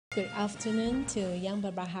Good afternoon to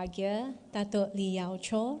Yang Berbahagia, Datuk Lee Yao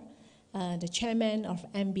Cho, the chairman of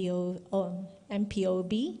MPOB,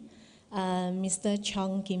 Mr.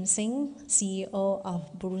 Chong Kim Sing, CEO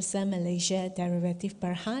of Bursa Malaysia Derivative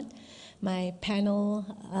Berhad, my fellow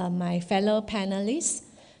panelists,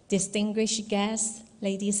 distinguished guests,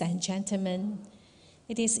 ladies and gentlemen.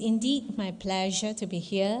 It is indeed my pleasure to be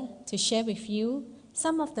here to share with you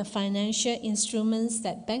some of the financial instruments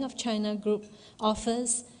that Bank of China Group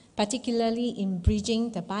offers, particularly in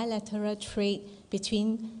bridging the bilateral trade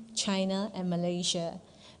between China and Malaysia.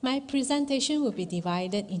 My presentation will be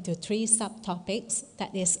divided into three subtopics.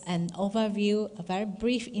 That is an overview, a very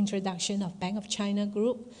brief introduction of Bank of China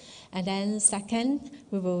Group. And then second,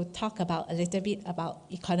 we will talk about a little bit about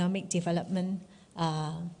economic development,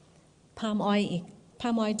 palm oil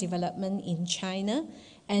development in China.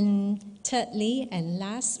 And thirdly and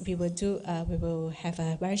last, we will have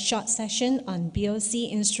a very short session on BOC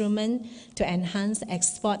instrument to enhance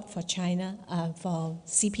export for China, for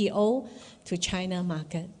CPO to China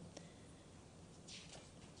market.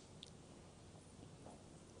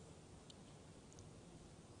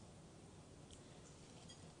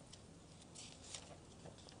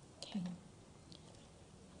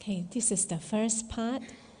 Okay, this is the first part.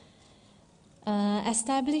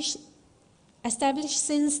 Established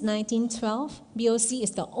since 1912, BOC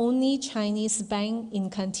is the only Chinese bank in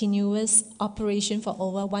continuous operation for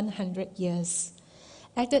over 100 years.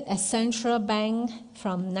 Acted as central bank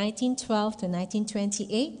from 1912 to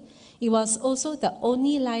 1928, it was also the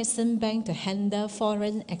only licensed bank to handle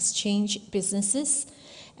foreign exchange businesses,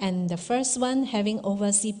 and the first one having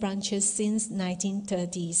overseas branches since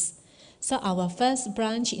 1930s. So our first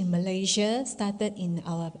branch in Malaysia started in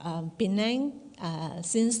our Penang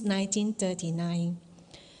since 1939.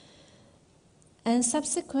 And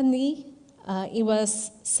subsequently, it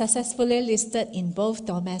was successfully listed in both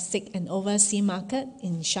domestic and overseas market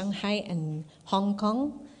in Shanghai and Hong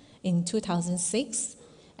Kong in 2006.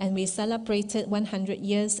 And we celebrated 100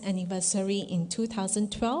 years anniversary in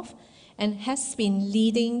 2012 and has been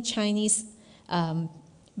leading Chinese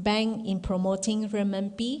bank in promoting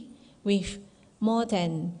renminbi with more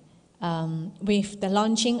than with the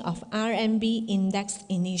launching of RMB Index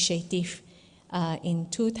Initiative in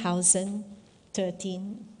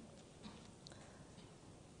 2013.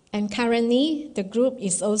 And currently, the group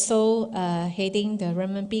is also heading the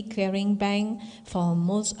renminbi clearing bank for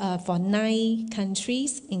 9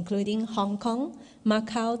 countries, including Hong Kong,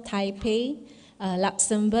 Macau, Taipei,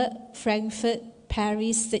 Luxembourg, Frankfurt,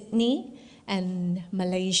 Paris, Sydney, and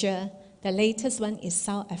Malaysia. The latest one is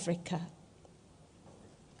South Africa.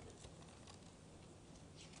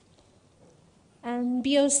 And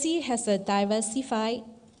BOC has a diversified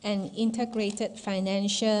and integrated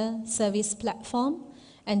financial service platform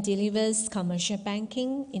and delivers commercial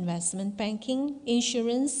banking, investment banking,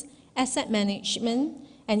 insurance, asset management,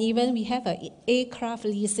 and even we have an aircraft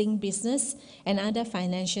leasing business and other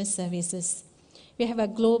financial services. We have a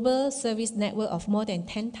global service network of more than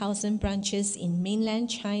 10,000 branches in mainland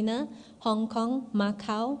China, Hong Kong,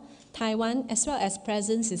 Macau, Taiwan, as well as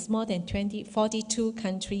presence in more than 42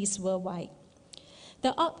 countries worldwide.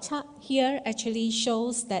 The org chart here actually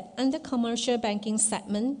shows that under commercial banking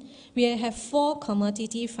segment, we have 4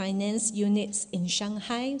 commodity finance units in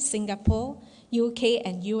Shanghai, Singapore, UK,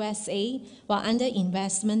 and USA, while under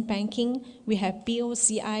investment banking, we have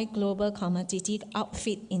BOCI Global Commodity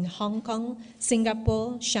Outfit in Hong Kong,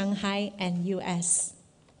 Singapore, Shanghai, and US.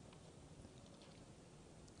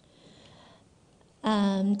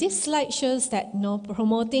 This slide shows that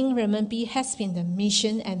promoting renminbi has been the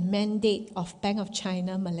mission and mandate of Bank of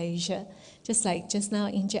China Malaysia. Just like just now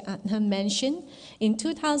Encik Adnan mentioned, in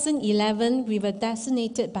 2011, we were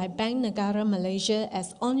designated by Bank Negara Malaysia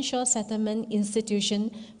as onshore settlement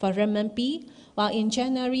institution for renminbi, while in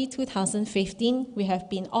January 2015, we have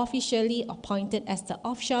been officially appointed as the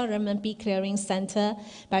offshore renminbi clearing center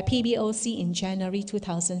by PBOC in January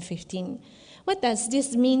 2015. What does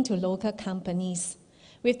this mean to local companies?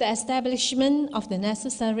 With the establishment of the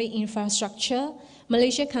necessary infrastructure,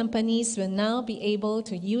 Malaysian companies will now be able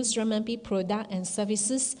to use renminbi products and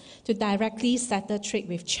services to directly settle trade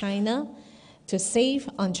with China, to save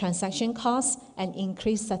on transaction costs and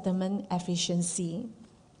increase settlement efficiency.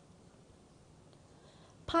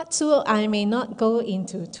 Part 2, I may not go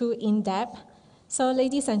into too in-depth. So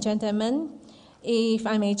ladies and gentlemen, if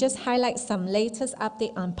I may just highlight some latest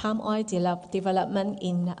update on palm oil development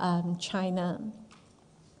in China.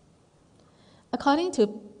 According to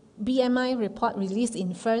BMI report released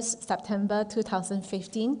in 1st September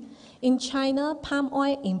 2015, in China, palm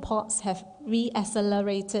oil imports have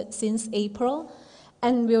re-accelerated since April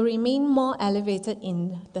and will remain more elevated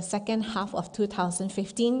in the second half of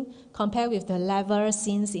 2015 compared with the level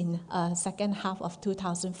seen in second half of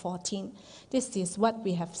 2014. This is what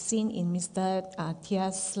we have seen in Mr.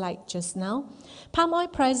 Tia's slide just now. Palm oil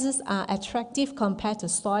prices are attractive compared to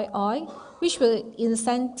soy oil, which will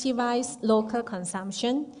incentivize local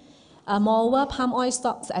consumption. Moreover, palm oil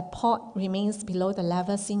stocks at port remains below the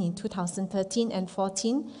level seen in 2013 and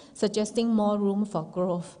 14, suggesting more room for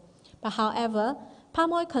growth. But however,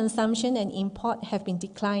 palm oil consumption and import have been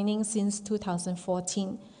declining since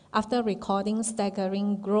 2014, after recording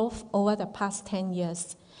staggering growth over the past 10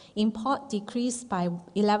 years. Import decreased by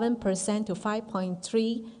 11% to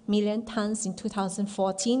 5.3 million tons in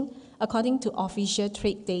 2014, according to official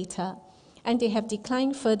trade data, and they have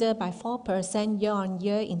declined further by 4%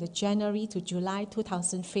 year-on-year in the January to July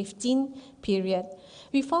 2015 period.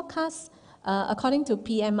 We forecast, according to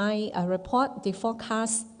PMI report, they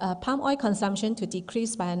forecast palm oil consumption to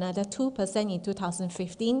decrease by another 2% in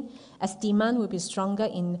 2015, as demand will be stronger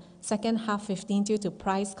in second half 15 due to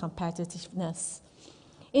price competitiveness.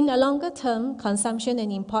 In the longer term, consumption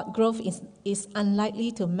and import growth is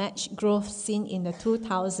unlikely to match growth seen in the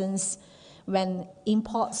 2000s, when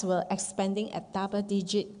imports were expanding at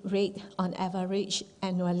double-digit rate on average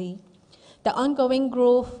annually. The ongoing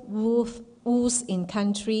growth woes in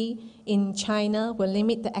country in China will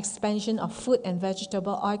limit the expansion of food and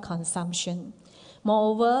vegetable oil consumption.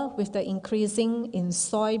 Moreover, with the increasing in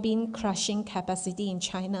soybean crushing capacity in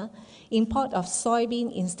China, import of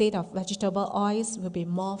soybean instead of vegetable oils will be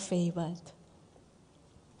more favored.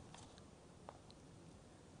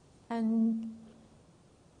 And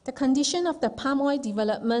the condition of the palm oil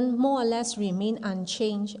development more or less remain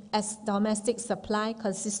unchanged, as domestic supply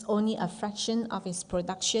consists only a fraction of its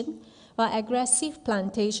production, while aggressive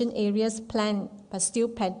plantation areas planned but still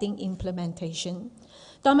pending implementation.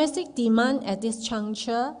 Domestic demand at this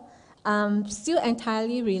juncture still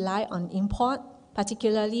entirely rely on import,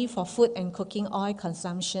 particularly for food and cooking oil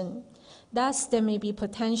consumption. Thus, there may be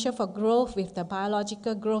potential for growth with the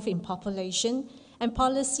biological growth in population and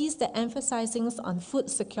policies that emphasizing on food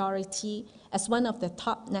security as one of the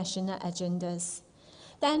top national agendas.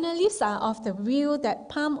 The analysts are of the view that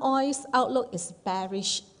palm oil's outlook is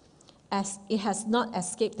bearish, as it has not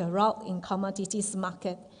escaped the rout in commodities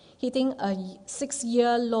market, hitting a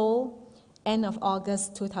 6-year low end of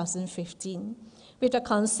August 2015. With a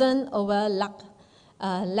concern over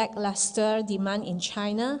lackluster demand in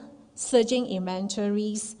China, surging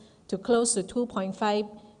inventories to close to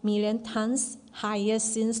 2.5 million tons,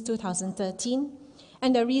 highest since 2013,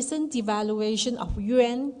 and the recent devaluation of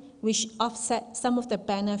yuan, which offset some of the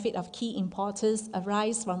benefit of key importers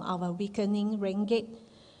arise from our weakening ringgit.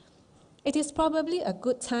 It is probably a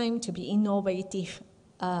good time to be innovative.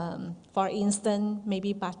 For instance,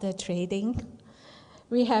 maybe barter trading.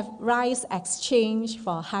 We have rice exchange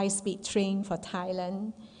for high-speed train for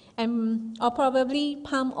Thailand, or probably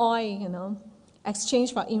palm oil,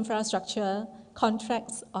 exchange for infrastructure,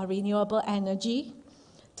 contracts, or renewable energy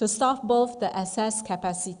to solve both the excess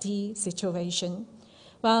capacity situation.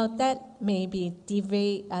 While that may be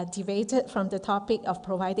deviated from the topic of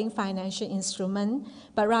providing financial instrument,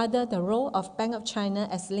 but rather the role of Bank of China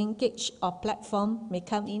as linkage or platform may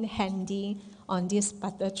come in handy on this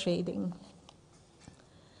barter trading.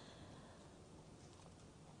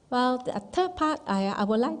 Well, the third part, I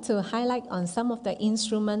would like to highlight on some of the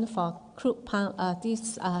instruments for crude palm,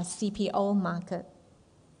 this CPO market.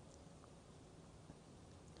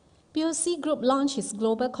 POC Group launched its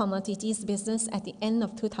global commodities business at the end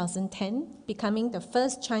of 2010, becoming the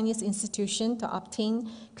first Chinese institution to obtain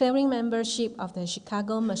clearing membership of the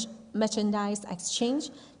Chicago Merchandise Exchange,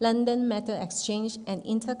 London Metal Exchange, and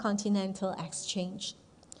Intercontinental Exchange.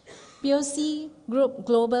 POC Group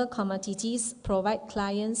Global Commodities provide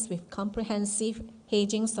clients with comprehensive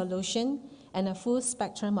hedging solution and a full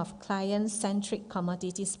spectrum of client-centric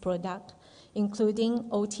commodities product, including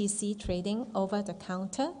OTC trading,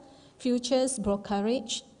 over-the-counter, futures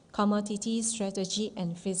brokerage, commodity strategy,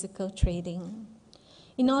 and physical trading.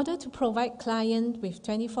 In order to provide clients with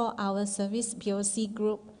 24-hour service, POC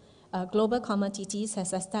Group Global Commodities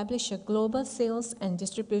has established a global sales and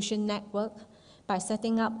distribution network by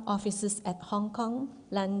setting up offices at Hong Kong,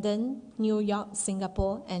 London, New York,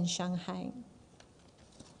 Singapore, and Shanghai.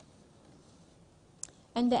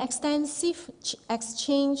 And the extensive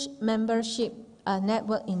exchange membership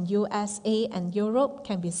network in USA and Europe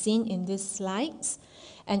can be seen in these slides.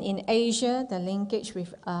 And in Asia, the linkage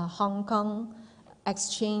with Hong Kong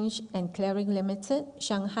Exchange and Clearing Limited,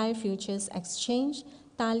 Shanghai Futures Exchange,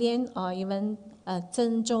 Dalian or even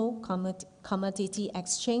Zhengzhou Commodity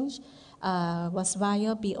Exchange, was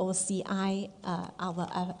via BOCI,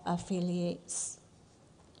 our affiliates.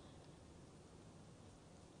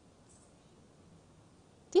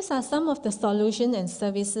 These are some of the solutions and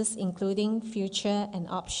services, including future and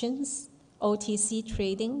options, OTC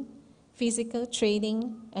trading, physical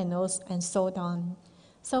trading, and so on.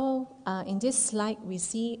 So in this slide, we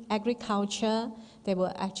see agriculture. They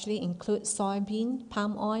will actually include soybean,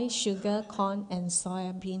 palm oil, sugar, corn, and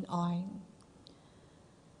soybean oil.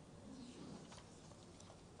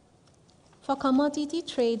 For commodity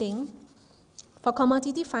trading, for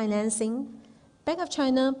commodity financing, Bank of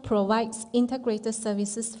China provides integrated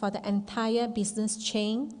services for the entire business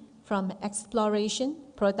chain, from exploration,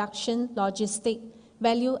 production, logistics,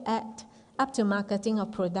 value add, up to marketing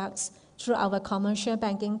of products through our commercial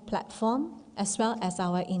banking platform, as well as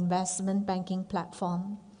our investment banking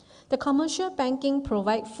platform. The commercial banking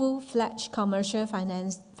provides full-fledged commercial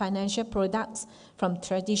financial products, from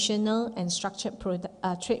traditional and structured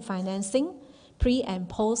trade financing, pre- and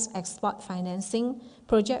post-export financing,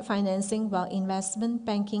 project financing, while investment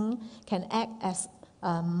banking can act as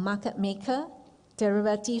a market maker,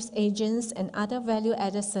 derivatives agents, and other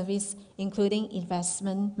value-added services, including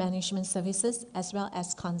investment management services, as well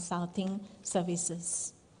as consulting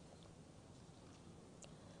services.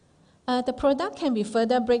 The product can be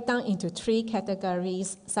further breakdown into 3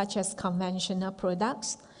 categories, such as conventional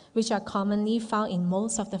products, which are commonly found in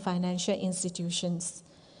most of the financial institutions.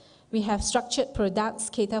 We have structured products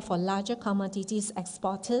cater for larger commodities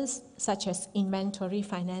exporters, such as inventory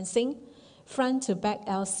financing, front-to-back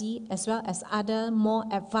LC, as well as other more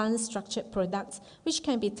advanced structured products, which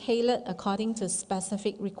can be tailored according to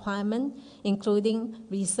specific requirements, including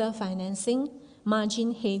reserve financing,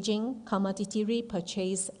 margin hedging, commodity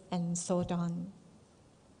repurchase, and so on.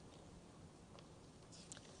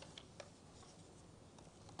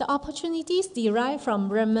 The opportunities derived from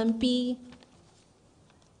renminbi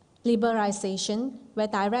liberalization, where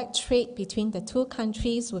direct trade between the 2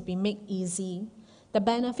 countries would be made easy. The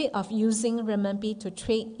benefit of using renminbi to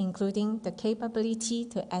trade, including the capability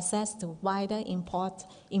to access the wider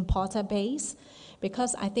importer base,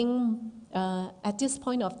 because I think at this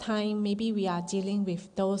point of time, maybe we are dealing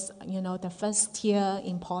with those, the first-tier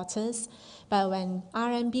importers. But when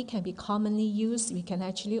RMB can be commonly used, we can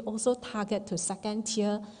actually also target to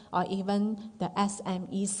second-tier or even the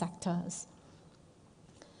SME sectors.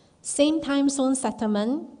 Same time zone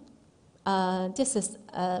settlement. This is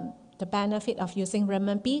the benefit of using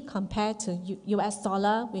renminbi compared to US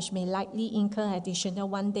dollar, which may likely incur additional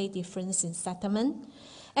 1-day difference in settlement.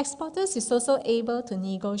 Exporters is also able to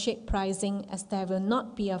negotiate pricing, as there will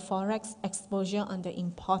not be a forex exposure on the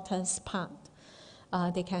importer's part.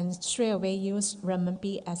 They can straight away use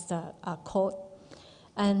renminbi as the code,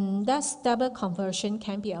 and thus double conversion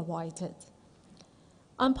can be avoided.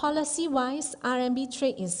 On policy-wise, RMB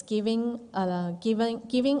trade is giving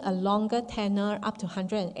a longer tenor up to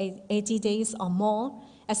 180 days or more,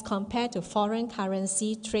 as compared to foreign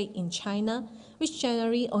currency trade in China, which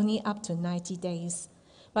generally only up to 90 days.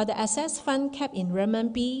 While the assets fund kept in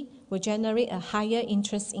renminbi will generate a higher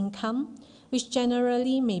interest income, which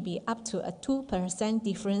generally may be up to a 2%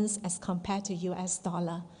 difference as compared to US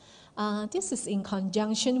dollar. This is in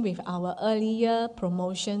conjunction with our earlier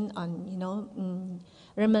promotion on,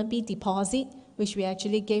 renminbi deposit, which we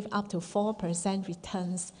actually gave up to 4%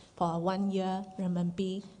 returns for a 1-year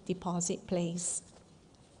renminbi deposit place.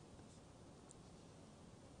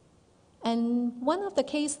 And one of the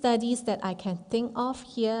case studies that I can think of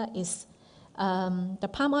here is the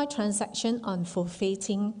palm oil transaction on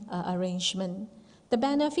forfeiting arrangement. The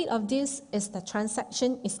benefit of this is the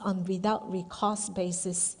transaction is on without recourse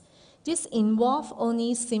basis. This involves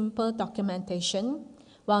only simple documentation,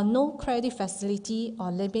 while no credit facility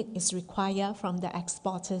or limit is required from the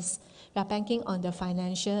exporters. We are banking on the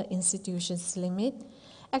financial institutions limit.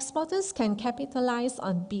 Exporters can capitalize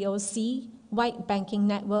on BOC-wide banking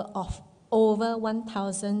network of over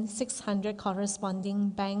 1,600 corresponding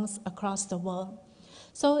banks across the world.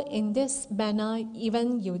 So in this manner,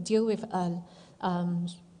 even you deal with a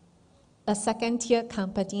second-tier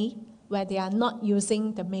company where they are not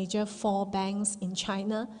using the major 4 banks in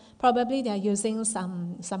China, probably they are using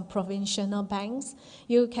some provincial banks.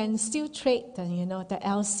 You can still trade the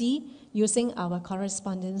LC using our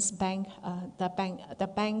correspondence bank, the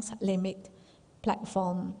bank's limit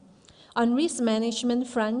platform. On risk management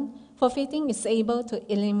front, forfeiting is able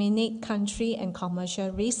to eliminate country and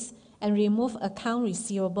commercial risks and remove account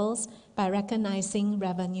receivables by recognizing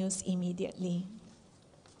revenues immediately.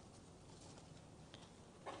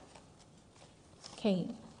 Okay,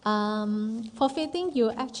 forfeiting,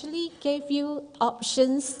 you actually gave you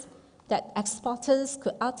options that exporters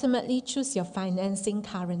could ultimately choose your financing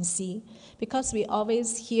currency, because we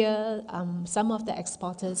always hear some of the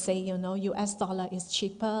exporters say, US dollar is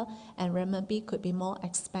cheaper and renminbi could be more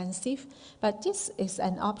expensive. But this is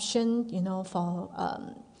an option, for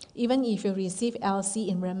even if you receive LC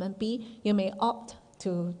in renminbi, you may opt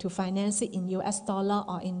to finance it in US dollar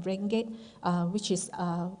or in ringgit, which is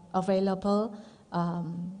available.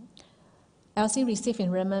 LC received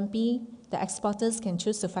in renminbi, the exporters can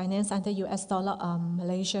choose to finance under US dollar or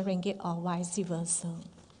Malaysia ringgit or vice versa.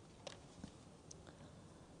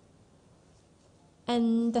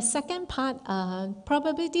 And the second part,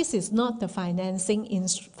 probably this is not the financial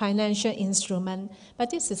instrument, but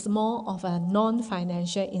this is more of a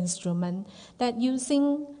non-financial instrument that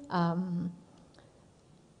using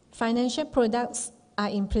financial products are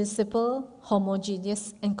in principle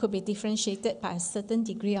homogeneous and could be differentiated by a certain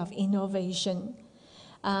degree of innovation.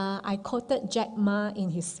 I quoted Jack Ma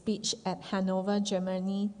in his speech at Hanover,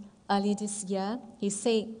 Germany early this year. He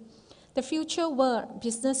said, "The future world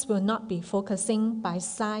business will not be focusing by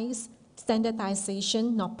size,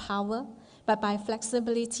 standardization, nor power, but by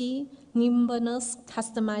flexibility, nimbleness,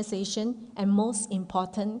 customization, and most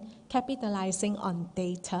important, capitalizing on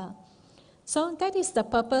data." So that is the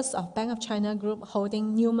purpose of Bank of China Group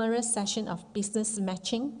holding numerous sessions of business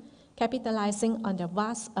matching, capitalizing on the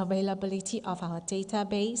vast availability of our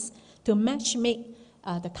database to match-make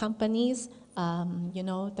the companies,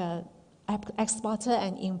 the exporter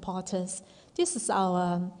and importers. This is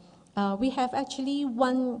we have actually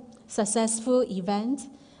one successful event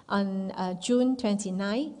on June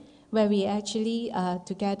 29, where we actually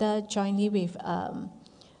together jointly with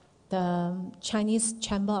the Chinese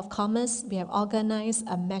Chamber of Commerce, we have organized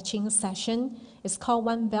a matching session. It's called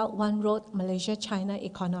One Belt, One Road Malaysia-China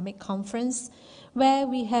Economic Conference, where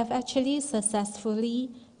we have actually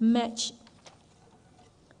successfully matched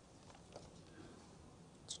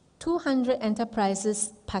 200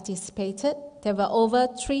 enterprises participated. There were over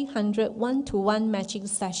 300 one-to-one matching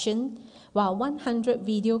sessions, while 100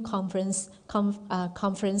 video conferencing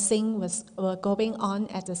were going on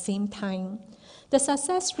at the same time. The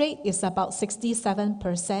success rate is about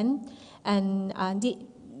 67%, and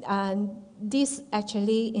this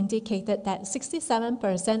actually indicated that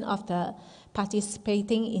 67% of the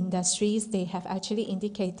participating industries, they have actually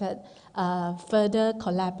indicated further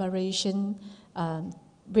collaboration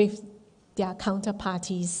with their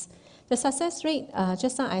counterparties. The success rate,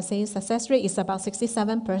 just now I say success rate is about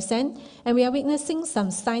 67%, and we are witnessing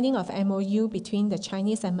some signing of MOU between the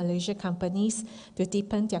Chinese and Malaysian companies to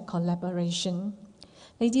deepen their collaboration.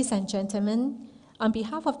 Ladies and gentlemen, on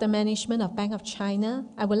behalf of the management of Bank of China,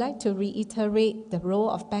 I would like to reiterate the role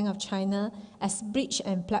of Bank of China as bridge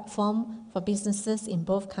and platform for businesses in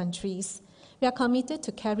both countries. We are committed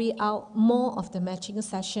to carry out more of the matching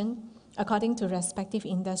session according to respective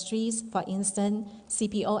industries, for instance,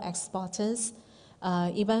 CPO exporters,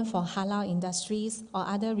 even for halal industries or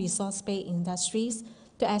other resource-based industries,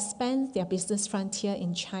 to expand their business frontier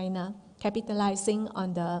in China, capitalizing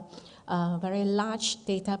on the very large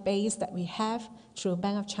database that we have through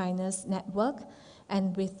Bank of China's network.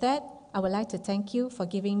 And with that, I would like to thank you for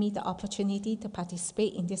giving me the opportunity to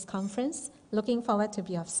participate in this conference. Looking forward to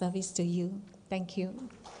be of service to you. Thank you.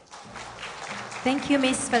 Thank you,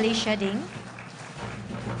 Ms. Phelicia Ding.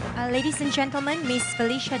 Ladies and gentlemen, Ms.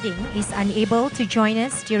 Phelicia Ding is unable to join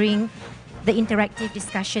us during the interactive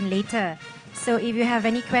discussion later. So if you have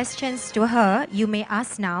any questions to her, you may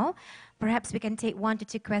ask now. Perhaps we can take 1 to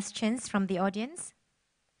 2 questions from the audience.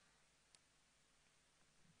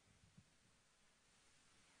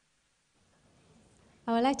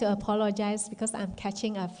 I would like to apologize because I'm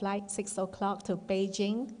catching a flight 6 o'clock to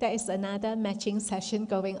Beijing. There is another matching session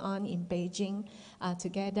going on in Beijing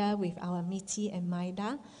together with our MITI and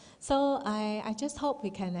MIDA. So I just hope we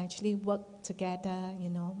can actually work together,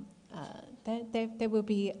 there will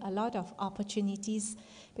be a lot of opportunities,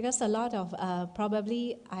 because a lot of,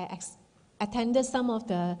 probably I attended some of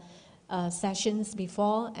the sessions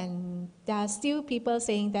before, and there are still people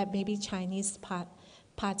saying that maybe Chinese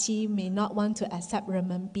party may not want to accept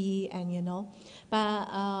renminbi, and but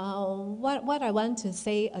what I want to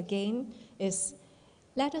say again is,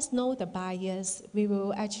 let us know the buyers. We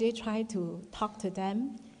will actually try to talk to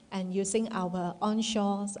them, and using our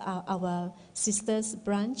onshore, our sisters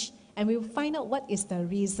branch, and we will find out what is the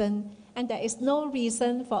reason. And there is no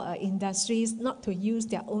reason for industries not to use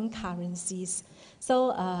their own currencies.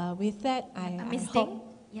 So with that, I hope.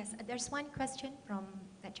 Yes, there's one question from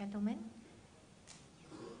that gentleman.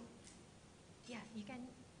 Yeah, you can.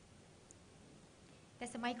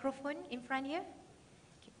 There's a microphone in front here.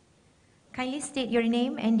 Kindly state your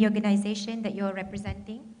name and the organization that you're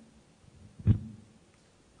representing.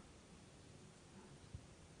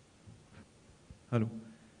 Hello.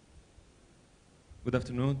 Good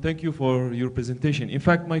afternoon. Thank you for your presentation. In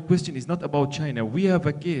fact, my question is not about China. We have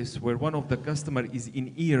a case where one of the customers is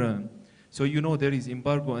in Iran. So you know there is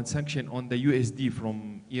embargo and sanction on the USD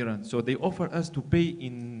from Iran. So they offer us to pay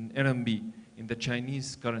in RMB, in the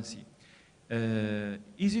Chinese currency.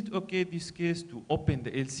 Is it okay this case to open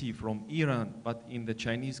the LC from Iran but in the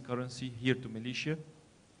Chinese currency here to Malaysia?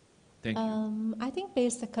 Thank you. I think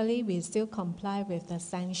basically we still comply with the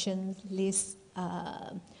sanctions list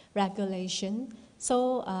regulation.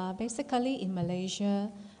 So basically in Malaysia,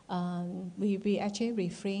 we actually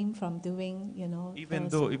refrain from doing, Even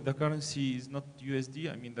though if the currency is not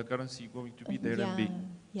USD, I mean the currency going to be the RMB,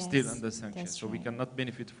 yes, still under sanctions. So right. we cannot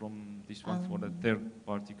benefit from this one for the third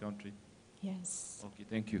party country. Yes. Okay,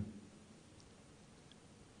 thank you.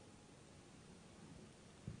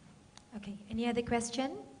 Okay, any other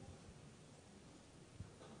question?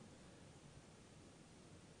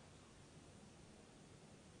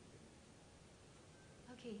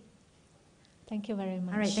 Okay. Thank you very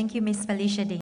much. All right, thank you, Ms. Phelicia Ding.